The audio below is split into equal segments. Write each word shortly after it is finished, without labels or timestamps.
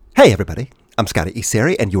Hey everybody, I'm Scotty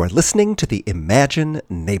Iseri, and you are listening to the Imagine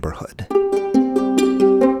Neighborhood.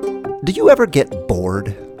 Do you ever get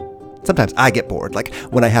bored? Sometimes I get bored, like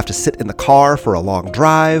when I have to sit in the car for a long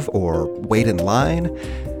drive or wait in line.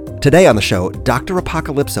 Today on the show, Dr.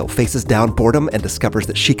 Apocalypso faces down boredom and discovers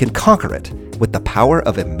that she can conquer it with the power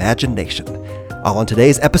of imagination. All on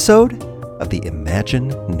today's episode of the Imagine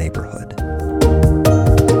Neighborhood.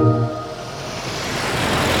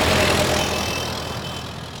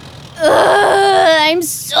 I'm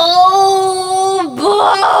so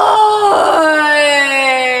bored!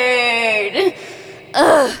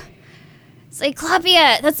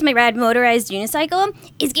 Cyclopia, that's my rad motorized unicycle,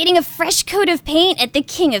 is getting a fresh coat of paint at the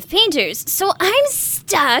King of Painters, so I'm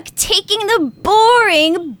stuck taking the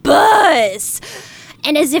boring bus.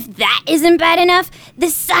 And as if that isn't bad enough, the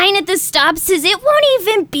sign at the stop says it won't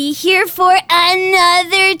even be here for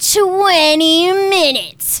another 20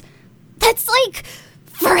 minutes. That's like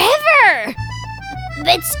forever!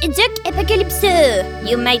 But Doc Apocalypso,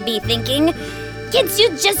 you might be thinking, can't you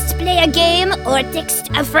just play a game or text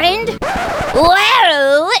a friend?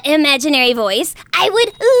 Well, imaginary voice, I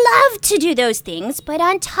would love to do those things, but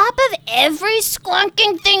on top of every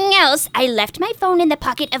squonking thing else, I left my phone in the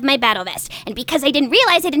pocket of my battle vest. And because I didn't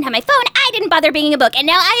realize I didn't have my phone, I didn't bother bringing a book. And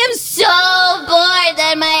now I am so bored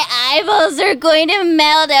that my eyeballs are going to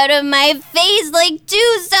melt out of my face like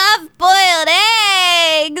 2 soft-boiled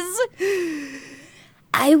eggs.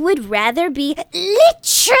 I would rather be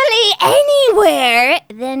literally anywhere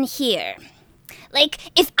than here. Like,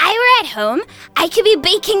 if I were at home, I could be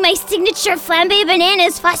baking my signature flambe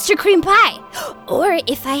bananas Foster cream pie. Or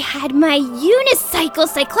if I had my unicycle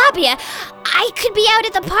Cyclopia, I could be out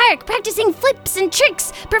at the park practicing flips and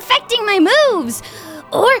tricks, perfecting my moves.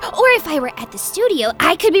 Or if I were at the studio,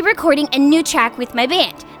 I could be recording a new track with my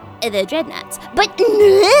band, the Dreadnoughts. But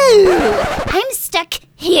no! I'm stuck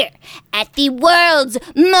here at the world's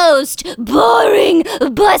most boring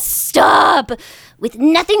bus stop with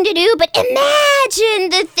nothing to do but imagine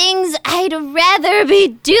the things I'd rather be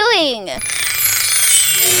doing.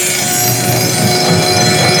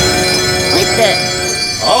 What the?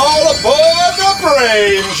 All aboard the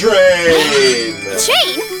brain train!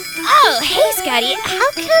 Train? Oh, hey, Scotty.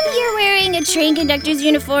 How come you're wearing a train conductor's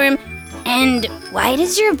uniform? And why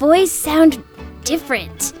does your voice sound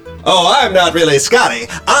different? Oh, I'm not really Scotty.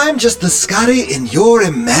 I'm just the Scotty in your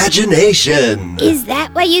imagination. Is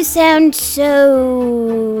that why you sound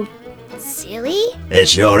so silly? It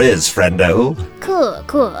sure is, friendo.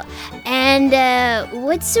 Cool. And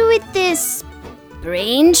what's with this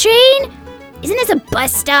brain train? Isn't this a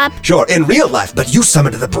bus stop? Sure, in real life, but you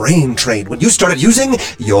summoned the brain train when you started using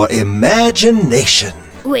your imagination.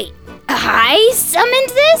 Wait, I summoned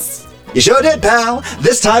this? You sure did, pal.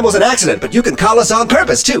 This time was an accident, but you can call us on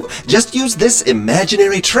purpose, too. Just use this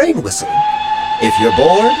imaginary train whistle. If you're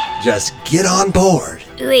bored, just get on board.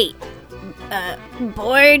 Wait,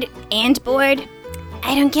 bored and bored?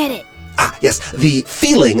 I don't get it. Ah, yes, the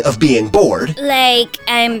feeling of being bored. Like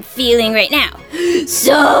I'm feeling right now.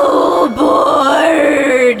 So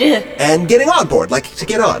bored! And getting on board, like to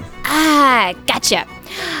get on. Ah, gotcha.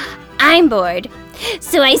 I'm bored.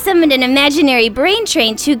 So I summoned an imaginary brain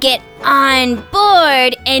train to get on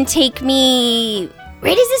board and take me...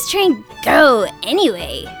 Where does this train go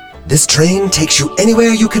anyway? This train takes you anywhere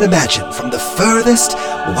you can imagine, from the furthest,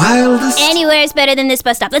 wildest... Anywhere is better than this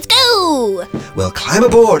bus stop. Let's go! Well, climb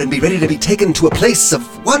aboard and be ready to be taken to a place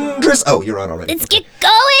of wondrous... Oh, you're on already. Let's get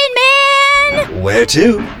going, man! Where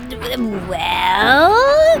to? Well...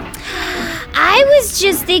 I was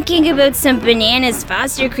just thinking about some bananas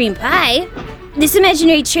Foster cream pie. This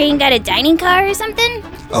imaginary train got a dining car or something?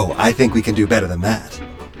 Oh, I think we can do better than that.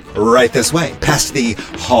 Right this way, past the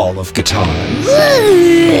Hall of Guitars.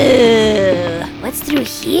 Ooh, what's through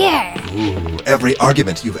here? Ooh, every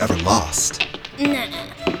argument you've ever lost.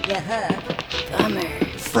 Bummer.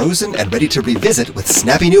 Frozen and ready to revisit with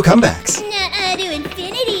snappy new comebacks. Nuh-uh to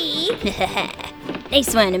infinity.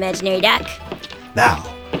 Nice one, imaginary doc. Now,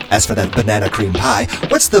 as for that banana cream pie,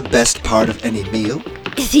 what's the best part of any meal?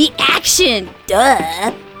 The action,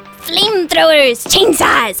 duh. Flamethrowers,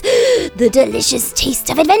 chainsaws, the delicious taste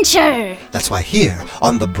of adventure. That's why here,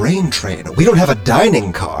 on the brain train, we don't have a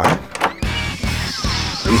dining car.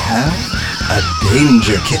 We have a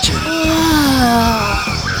danger kitchen.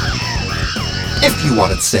 If you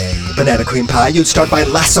wanted, say, banana cream pie, you'd start by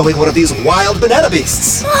lassoing one of these wild banana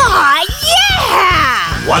beasts. Aw,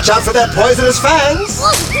 yeah! Watch out for that poisonous fangs.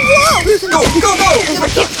 Whoa! Go! Go!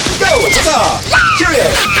 Huzzah! Cheerio!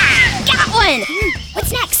 Got one!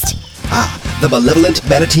 What's next? Ah, the malevolent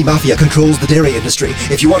manatee mafia controls the dairy industry.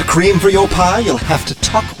 If you want cream for your pie, you'll have to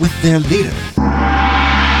talk with their leader.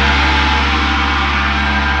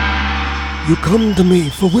 You come to me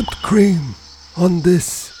for whipped cream on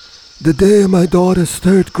this, the day of my daughter's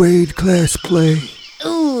third grade class play.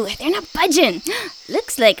 Ooh, they're not budging.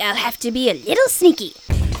 Looks like I'll have to be a little sneaky.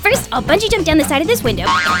 First, I'll bungee jump down the side of this window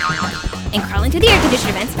and crawl into the air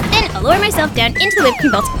conditioner vents. Then I'll lower myself down into the whipped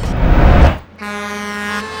cream vault.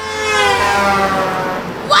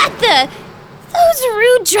 What the? Those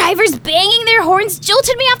rude drivers banging their horns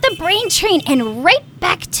jolted me off the brain train and right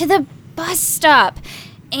back to the bus stop.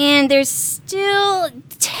 And there's still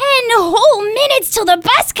 10 whole minutes till the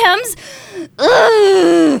bus comes.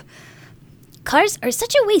 Ugh. Cars are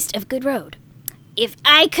such a waste of good road. If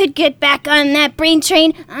I could get back on that brain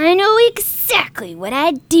train, I know exactly what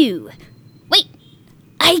I'd do. Wait,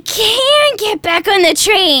 I can get back on the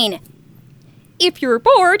train. If you're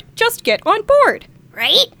bored, just get on board.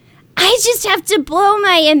 Right? I just have to blow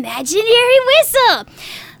my imaginary whistle.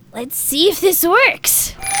 Let's see if this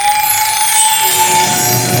works.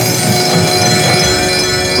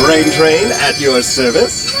 Brain train at your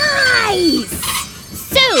service. Nice!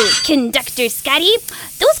 So, Conductor Scotty,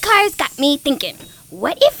 those cars got me thinking.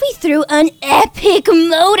 What if we threw an epic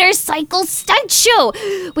motorcycle stunt show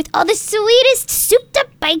with all the sweetest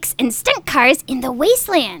souped-up bikes and stunt cars in the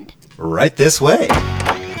wasteland? Right this way.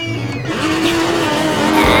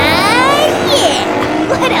 Yeah!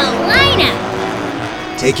 What a lineup!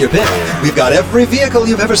 Take your pick. We've got every vehicle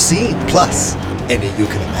you've ever seen, plus any you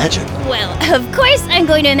can imagine. Well, of course I'm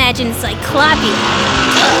going to imagine Cyclopia.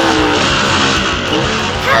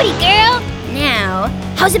 Howdy, girl! Now,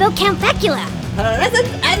 how's about Count Facula? Present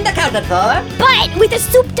and accounted for. But with a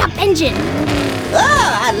souped-up engine.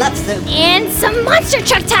 Oh, I love soup. And some monster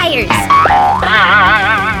truck tires.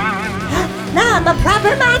 Now I'm a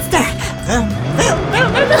proper monster.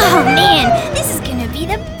 Oh man, this is gonna be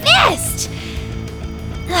the best!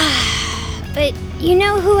 But you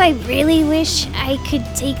know who I really wish I could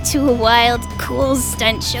take to a wild, cool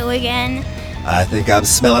stunt show again? I think I'm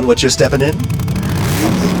smelling what you're stepping in.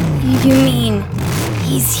 You mean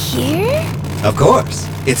he's here? Of course.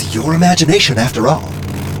 It's your imagination after all.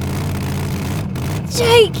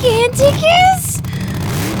 Giganticus?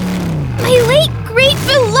 My late, great,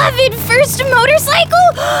 beloved first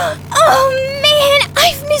motorcycle? Oh man,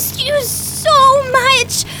 I've missed you so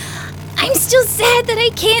much! I'm still sad that I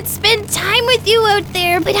can't spend time with you out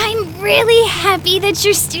there, but I'm really happy that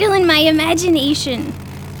you're still in my imagination.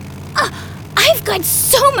 I've got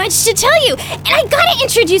so much to tell you, and I gotta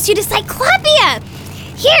introduce you to Cyclopia!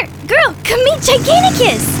 Here, girl, come meet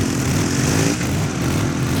Giganticus!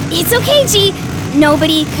 It's okay, G.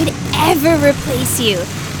 Nobody could ever replace you.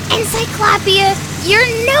 And Cyclopia, you're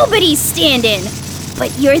nobody's stand-in.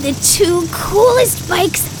 But you're the two coolest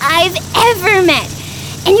bikes I've ever met.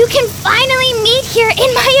 And you can finally meet here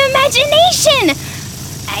in my imagination.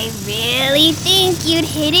 I really think you'd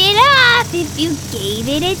hit it off if you gave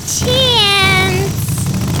it a chance.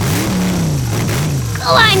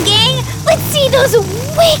 Go on, gang. Let's see those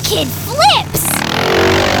wicked flips.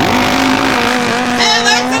 Hey,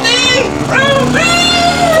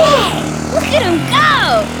 look at him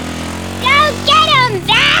go. Go get him,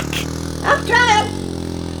 Zach. I'm trying.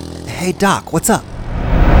 Hey, Doc, what's up?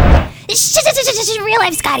 Real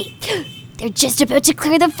life, Scotty. They're just about to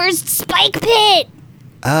clear the first spike pit.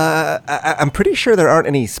 I'm pretty sure there aren't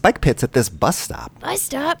any spike pits at this bus stop. Bus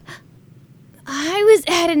stop? I was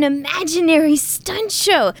at an imaginary stunt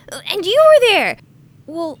show, and you were there.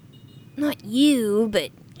 Well, not you,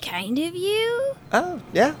 but kind of you. Oh,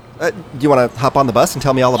 yeah? Do you want to hop on the bus and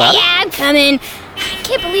tell me all about Yeah, I'm coming. I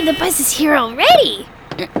can't believe the bus is here already.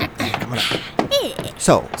 Come on up.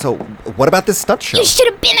 So, what about this stunt show? You should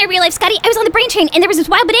have been there, real life, Scotty. I was on the brain train, and there was this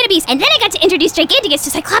wild banana beast, and then I got to introduce Giganticus to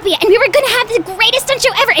Cyclopia, and we were gonna have the greatest stunt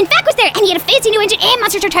show ever. And Fac was there, and he had a fancy new engine and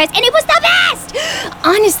monster truck tires, and it was the best.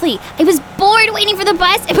 Honestly, I was bored waiting for the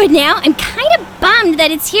bus, but now I'm kind of bummed that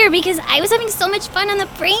it's here because I was having so much fun on the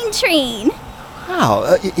brain train.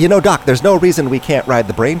 Wow, you know, Doc, there's no reason we can't ride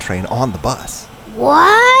the brain train on the bus.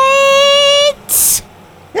 What?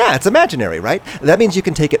 Yeah, it's imaginary, right? That means you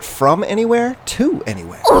can take it from anywhere to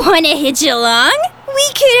anywhere. Wanna hitch along? We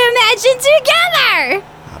could imagine together.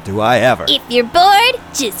 How do I ever? If you're bored,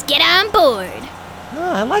 just get on board.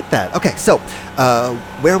 Oh, I like that. Okay, so,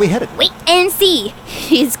 where are we headed? Wait and see.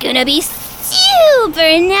 It's gonna be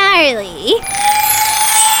super gnarly.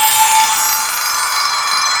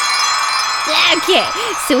 Okay,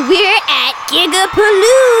 so we're at Gigapalooza,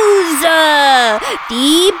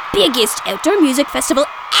 the biggest outdoor music festival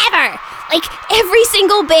ever. Like, every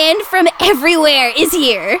single band from everywhere is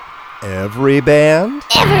here. Every band?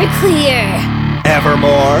 Everclear.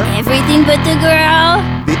 Evermore? Everything but the girl.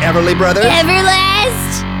 The Everly Brothers?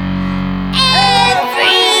 Everlast.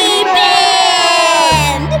 Every band.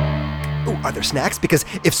 other snacks? Because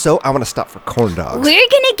if so, I want to stop for corn dogs. We're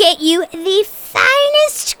gonna get you the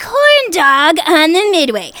finest corn dog on the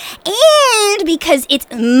Midway. And because it's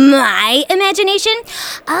my imagination,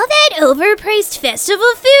 all that overpriced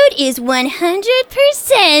festival food is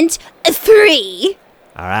 100% free.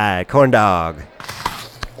 All right, corn dog.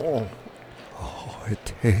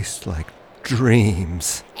 It tastes like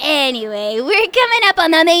dreams. Anyway, we're coming up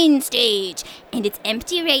on the main stage. And it's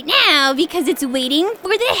empty right now because it's waiting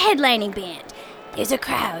for the headlining band. There's a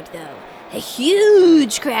crowd, though. A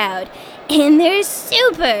huge crowd. And they're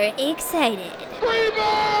super excited.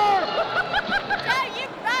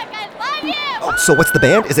 Oh, so what's the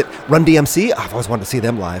band? Is it Run DMC? I've always wanted to see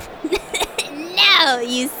them live. No,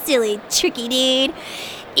 you silly, tricky dude.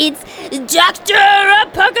 It's Dr.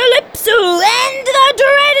 Apocalypso and the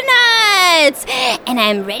Dreadnoughts! And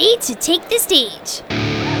I'm ready to take the stage.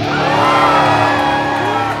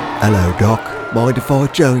 Hello, Doc. Mind if I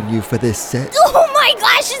join you for this set? Oh my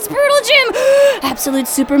gosh, it's Brutal Jim! Absolute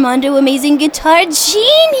Supermondo amazing guitar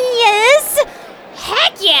genius!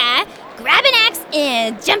 Heck yeah! Grab an axe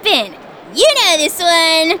and jump in. You know this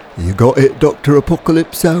one. You got it, Dr.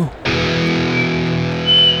 Apocalypso?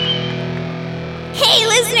 Hey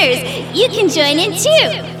listeners, you can join in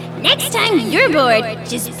too. Next time you're bored,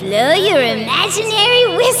 just blow your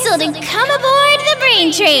imaginary whistle to come aboard the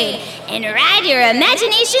Brain Train and ride your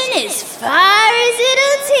imagination as far as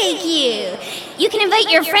it'll take you. You can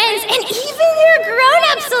invite your friends and even your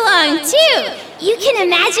grown-ups along too. You can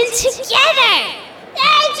imagine together.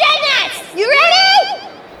 Hey, Dreadnoughts, you ready?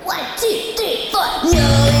 1, 2, 3, 4.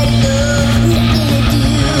 Nowhere to go, nothing to do.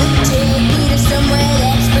 Take me to somewhere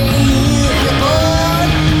that's brand new. If you're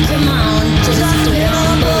bored, come on, just get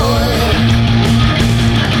on board.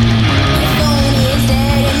 Your phone is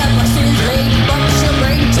dead and the bus is late, but your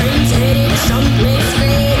brain train's headed someplace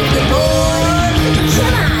great. If you're bored,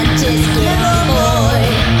 come on, just get on board.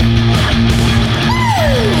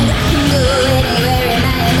 Woo! I can go anywhere in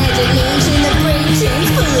my imagination. The brain train's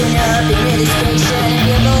pulling up into the station. If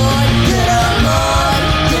you're bored, get on board,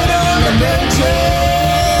 get on the brain train.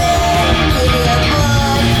 If you're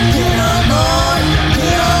bored, get on board,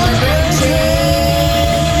 get on the brain train.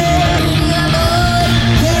 If you're bored,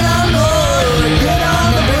 get on board, get on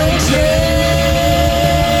the brain train.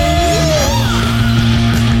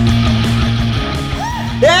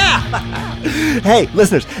 Yeah! Hey,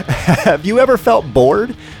 listeners, have you ever felt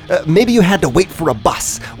bored? Maybe you had to wait for a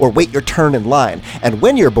bus or wait your turn in line. And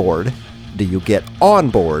when you're bored, do you get on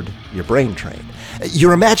board your brain train?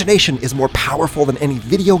 Your imagination is more powerful than any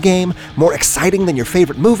video game, more exciting than your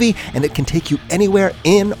favorite movie, and it can take you anywhere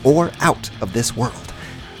in or out of this world.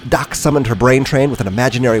 Doc summoned her brain train with an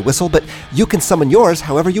imaginary whistle, but you can summon yours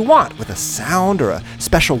however you want, with a sound or a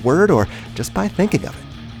special word or just by thinking of it.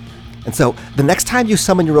 And so, the next time you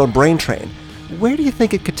summon your own brain train, where do you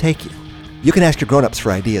think it could take you? You can ask your grown-ups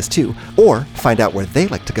for ideas too, or find out where they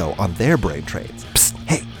like to go on their brain trains. Psst,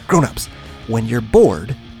 hey, grown-ups, when you're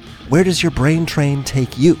bored, where does your brain train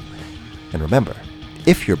take you? And remember,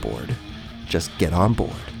 if you're bored, just get on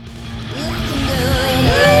board.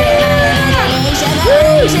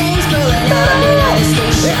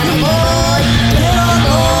 Woo!